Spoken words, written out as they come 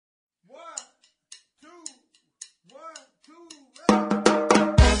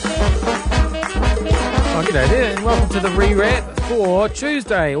Oh, g'day there, and welcome to the re-wrap for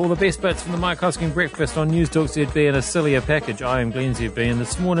Tuesday. All the best bits from the Mike Hosking breakfast on News Talk ZB in a sillier package. I am Glenn ZB, and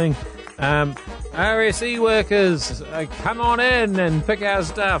this morning, RSE workers, come on in and pick our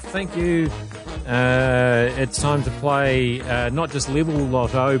stuff. Thank you. It's time to play not just level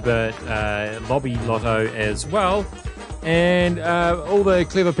lotto, but lobby lotto as well. And all the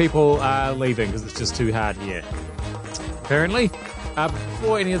clever people are leaving because it's just too hard here, apparently.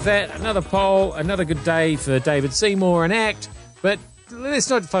 Before any of that, another poll, another good day for David Seymour and ACT, but let's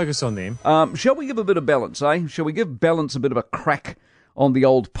not focus on them. Shall we give a bit of balance, eh? Shall we give balance a bit of a crack on the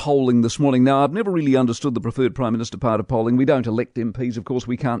old polling this morning? Now, I've never really understood the preferred Prime Minister part of polling. We don't elect MPs, of course.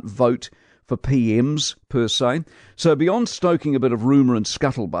 We can't vote for PMs, per se. So beyond stoking a bit of rumour and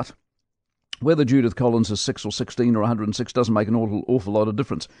scuttlebutt, whether Judith Collins is 6 or 16 or 106 doesn't make an awful lot of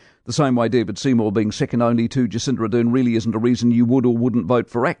difference. The same way David Seymour being second only to Jacinda Ardern really isn't a reason you would or wouldn't vote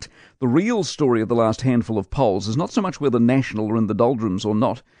for ACT. The real story of the last handful of polls is not so much whether National are in the doldrums or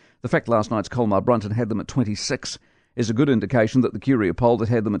not. The fact last night's Colmar Brunton had them at 26 is a good indication that the Curia poll that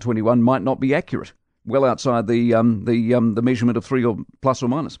had them at 21 might not be accurate. Well outside the measurement of 3 or plus or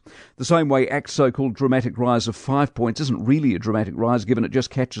minus. The same way ACT's so-called dramatic rise of 5 points isn't really a dramatic rise, given it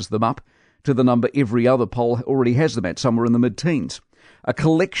just catches them up to the number every other poll already has them at, somewhere in the mid-teens. A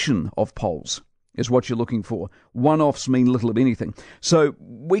collection of polls is what you're looking for. One-offs mean little of anything. So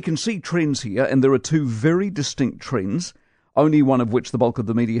we can see trends here, and there are two very distinct trends, only one of which the bulk of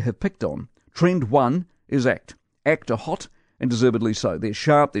the media have picked on. Trend one is ACT. ACT are hot, and deservedly so. They're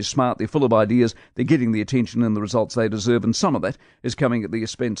sharp, they're smart, they're full of ideas, they're getting the attention and the results they deserve, and some of that is coming at the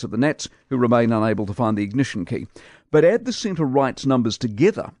expense of the Nats, who remain unable to find the ignition key. But add the centre-right's numbers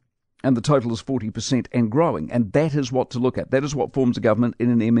together, and the total is 40% and growing, and that is what to look at. That is what forms a government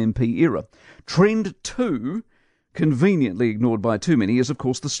in an MMP era. Trend two, conveniently ignored by too many, is of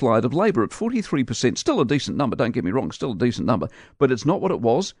course the slide of Labour at 43%. Still a decent number, don't get me wrong, still a decent number, but it's not what it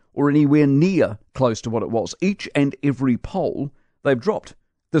was or anywhere near close to what it was. Each and every poll, they've dropped.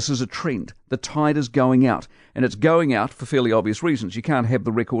 This is a trend. The tide is going out, and it's going out for fairly obvious reasons. You can't have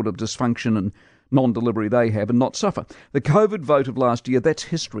the record of dysfunction and non-delivery they have and not suffer. The COVID vote of last year, that's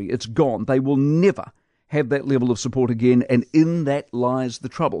history. It's gone. They will never have that level of support again, and in that lies the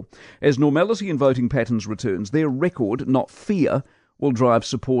trouble. As normality in voting patterns returns, their record, not fear, will drive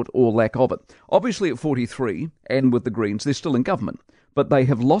support or lack of it. Obviously at 43, and with the Greens, they're still in government, but they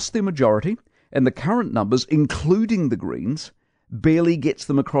have lost their majority, and the current numbers, including the Greens, barely gets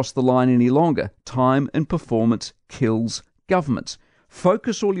them across the line any longer. Time and performance kills governments.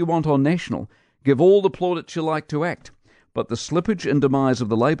 Focus all you want on National. Give all the plaudits you like to ACT. But the slippage and demise of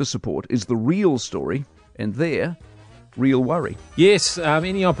the Labour support is the real story, and their real worry. Yes,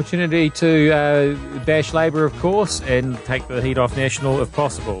 any opportunity to bash Labour, of course, and take the heat off National if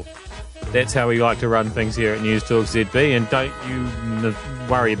possible. That's how we like to run things here at News Talk ZB, and don't you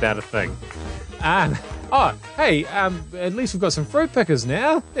worry about a thing. At least we've got some fruit pickers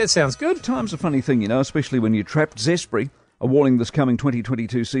now. That sounds good. Time's a funny thing, you know, especially when you're trapped. Zespri are warning this coming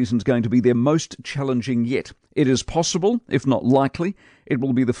 2022 season's going to be their most challenging yet. It is possible, if not likely, it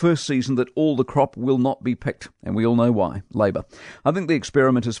will be the first season that all the crop will not be picked, and we all know why. Labour. I think the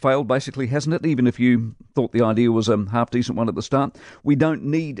experiment has failed, basically, hasn't it? Even if you thought the idea was a half-decent one at the start. We don't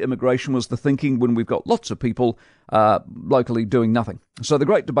need immigration, was the thinking, when we've got lots of people locally doing nothing. So the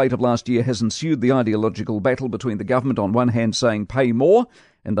great debate of last year has ensued, the ideological battle between the government on one hand saying pay more,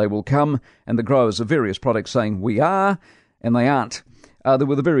 and they will come, and the growers of various products saying we are, and they aren't. There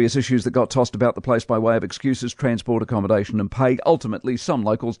were the various issues that got tossed about the place by way of excuses, transport, accommodation and pay. Ultimately, some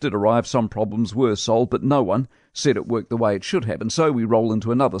locals did arrive, some problems were solved, but no one said it worked the way it should have. And so we roll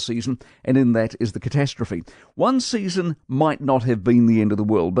into another season, and in that is the catastrophe. One season might not have been the end of the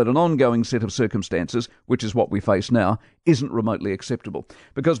world, but an ongoing set of circumstances, which is what we face now, isn't remotely acceptable.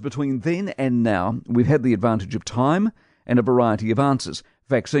 Because between then and now, we've had the advantage of time and a variety of answers.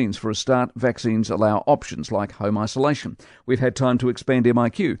 Vaccines, for a start. Vaccines allow options like home isolation. We've had time to expand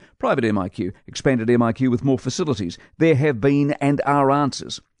MIQ, private MIQ, expanded MIQ with more facilities. There have been and are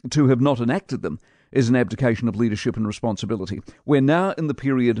answers. To have not enacted them is an abdication of leadership and responsibility. We're now in the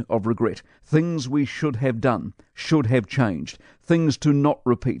period of regret. Things we should have done, should have changed. Things to not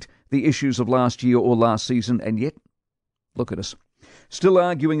repeat. The issues of last year or last season, and yet, look at us. Still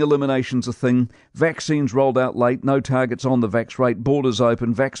arguing elimination's a thing. Vaccines rolled out late, no targets on the vax rate, borders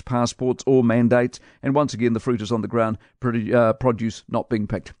open, vax passports or mandates, and once again the fruit is on the ground, produce not being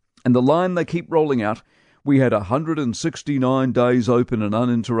picked. And the line they keep rolling out, we had 169 days open and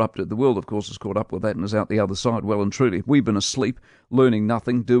uninterrupted. The world, of course, has caught up with that and is out the other side well and truly. We've been asleep, learning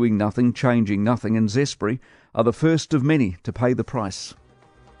nothing, doing nothing, changing nothing, and Zespri are the first of many to pay the price.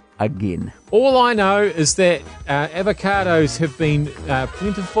 again. All I know is that avocados have been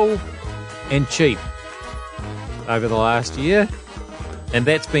plentiful and cheap over the last year, and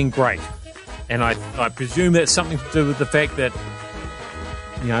that's been great. And I presume that's something to do with the fact that,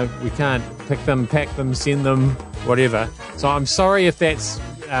 we can't pick them, pack them, send them, whatever. So I'm sorry if that's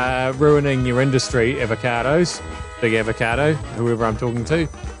ruining your industry, avocados, big avocado, whoever I'm talking to.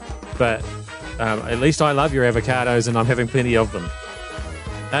 But at least I love your avocados and I'm having plenty of them.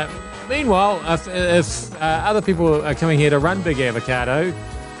 Meanwhile, if other people are coming here to run Big Avocado,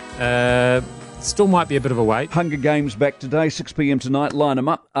 still might be a bit of a wait. Hunger Games back today, 6 p.m. tonight. Line them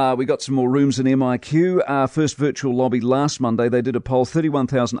up. We got some more rooms in MIQ. First virtual lobby last Monday. They did a poll.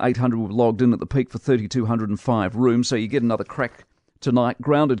 31,800 were logged in at the peak for 3,205 rooms. So you get another crack tonight.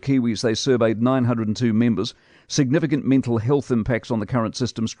 Grounded Kiwis, they surveyed 902 members. Significant mental health impacts on the current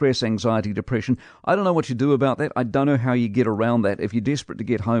system, stress, anxiety, depression. I don't know what you do about that. I don't know how you get around that. If you're desperate to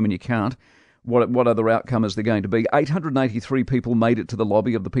get home and you can't, what other outcome is there going to be? 883 people made it to the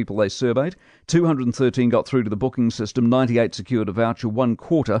lobby of the people they surveyed. 213 got through to the booking system. 98 secured a voucher.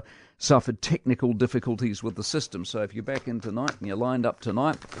 1/4 suffered technical difficulties with the system. So if you're back in tonight and you're lined up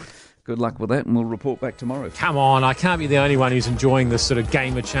tonight, good luck with that, and we'll report back tomorrow. Come on, I can't be the only one who's enjoying this sort of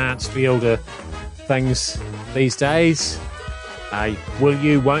game of chance feel to things these days. Will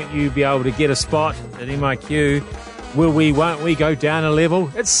you, won't you be able to get a spot at MIQ? Will we, won't we go down a level?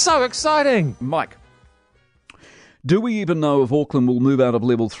 It's so exciting! Mike, do we even know if Auckland will move out of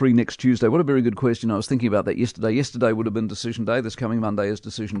level 3 next Tuesday? What a very good question. I was thinking about that yesterday. Yesterday would have been decision day. This coming Monday is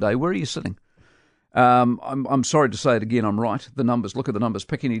decision day. Where are you sitting? I'm sorry to say it again, I'm right. The numbers, look at the numbers.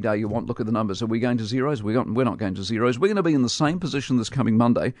 Pick any day you want, look at the numbers. Are we going to zeros? We're not going to zeros. We're going to be in the same position this coming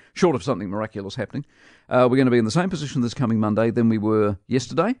Monday, short of something miraculous happening. We're going to be in the same position this coming Monday than we were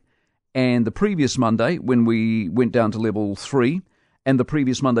yesterday, and the previous Monday when we went down to level 3, and the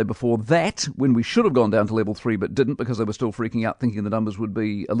previous Monday before that when we should have gone down to level 3 but didn't because they were still freaking out thinking the numbers would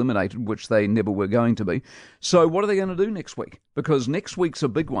be eliminated, which they never were going to be. So what are they going to do next week? Because next week's a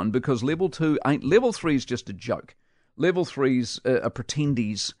big one, because level 2 ain't... Level 3 is just a joke. Level 3's a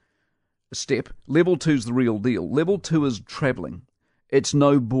pretendies step. Level 2's the real deal. Level 2 is travelling. It's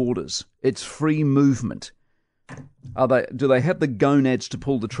no borders. It's free movement. Do they have the gonads to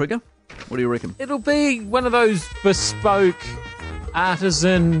pull the trigger? What do you reckon? It'll be one of those bespoke,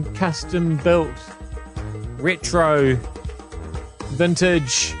 artisan, custom-built, retro,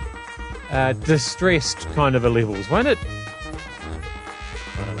 vintage, distressed kind of a levels, won't it?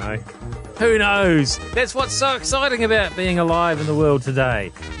 I don't know. Who knows? That's what's so exciting about being alive in the world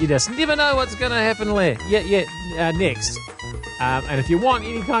today. You just never know what's going to happen next. And if you want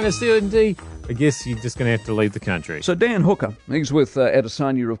any kind of certainty, I guess you're just going to have to leave the country. So Dan Hooker, he's with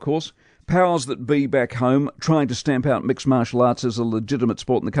Adesanya, of course. Powers that be back home trying to stamp out mixed martial arts as a legitimate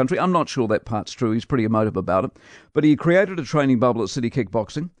sport in the country. I'm not sure that part's true. He's pretty emotive about it. But he created a training bubble at City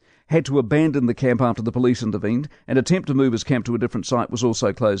Kickboxing, had to abandon the camp after the police intervened. An attempt to move his camp to a different site was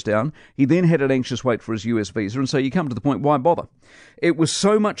also closed down. He then had an anxious wait for his US visa, and so you come to the point, why bother? It was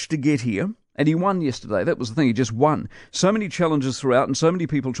so much to get here. And he won yesterday. That was the thing. He just won. So many challenges throughout and so many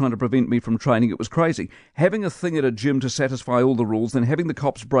people trying to prevent me from training. It was crazy. Having a thing at a gym to satisfy all the rules, then having the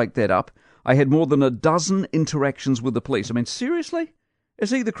cops break that up. I had more than a dozen interactions with the police. I mean, seriously?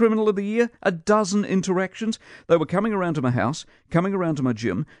 Is he the criminal of the year? A dozen interactions? They were coming around to my house, coming around to my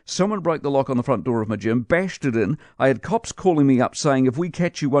gym. Someone broke the lock on the front door of my gym, bashed it in. I had cops calling me up saying, if we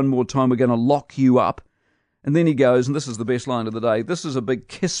catch you one more time, we're going to lock you up. And then he goes, and this is the best line of the day, this is a big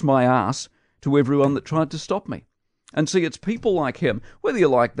kiss my ass to everyone that tried to stop me. And see, it's people like him, whether you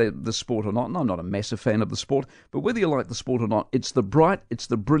like the sport or not, and I'm not a massive fan of the sport, but whether you like the sport or not, it's the bright, it's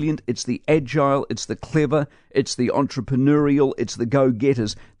the brilliant, it's the agile, it's the clever, it's the entrepreneurial, it's the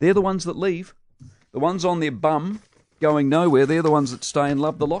go-getters. They're the ones that leave. The ones on their bum going nowhere, they're the ones that stay and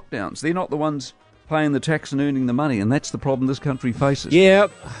love the lockdowns. They're not the ones paying the tax and earning the money, and that's the problem this country faces.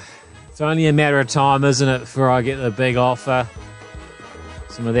 Yep. It's only a matter of time, isn't it, before I get the big offer.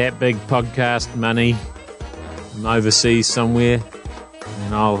 Some of that big podcast money from overseas somewhere,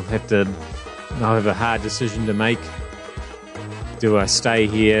 and I'll have a hard decision to make. Do I stay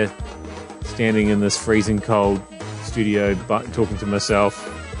here, standing in this freezing cold studio, talking to myself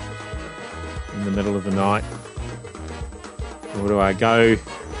in the middle of the night, or do I go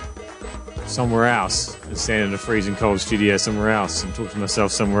somewhere else and stand in a freezing cold studio somewhere else and talk to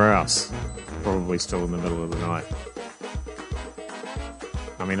myself somewhere else, probably still in the middle of the night?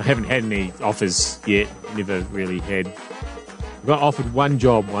 I mean, I haven't had any offers yet, never really had. I got offered one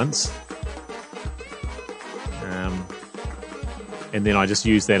job once, and then I just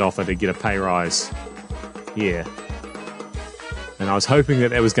used that offer to get a pay rise here. And I was hoping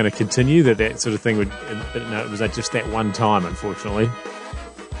that was going to continue, that sort of thing would... But no, it was just that one time, unfortunately.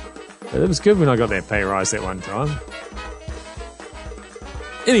 But it was good when I got that pay rise that one time.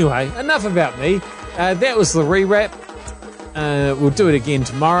 Anyway, enough about me. That was the rewrap. We'll do it again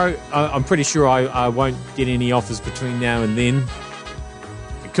tomorrow. I'm pretty sure I won't get any offers between now and then.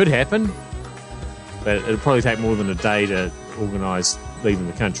 It could happen, but it'll probably take more than a day to organise leaving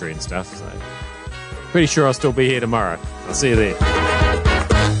the country and stuff. So, pretty sure I'll still be here tomorrow. I'll see you there.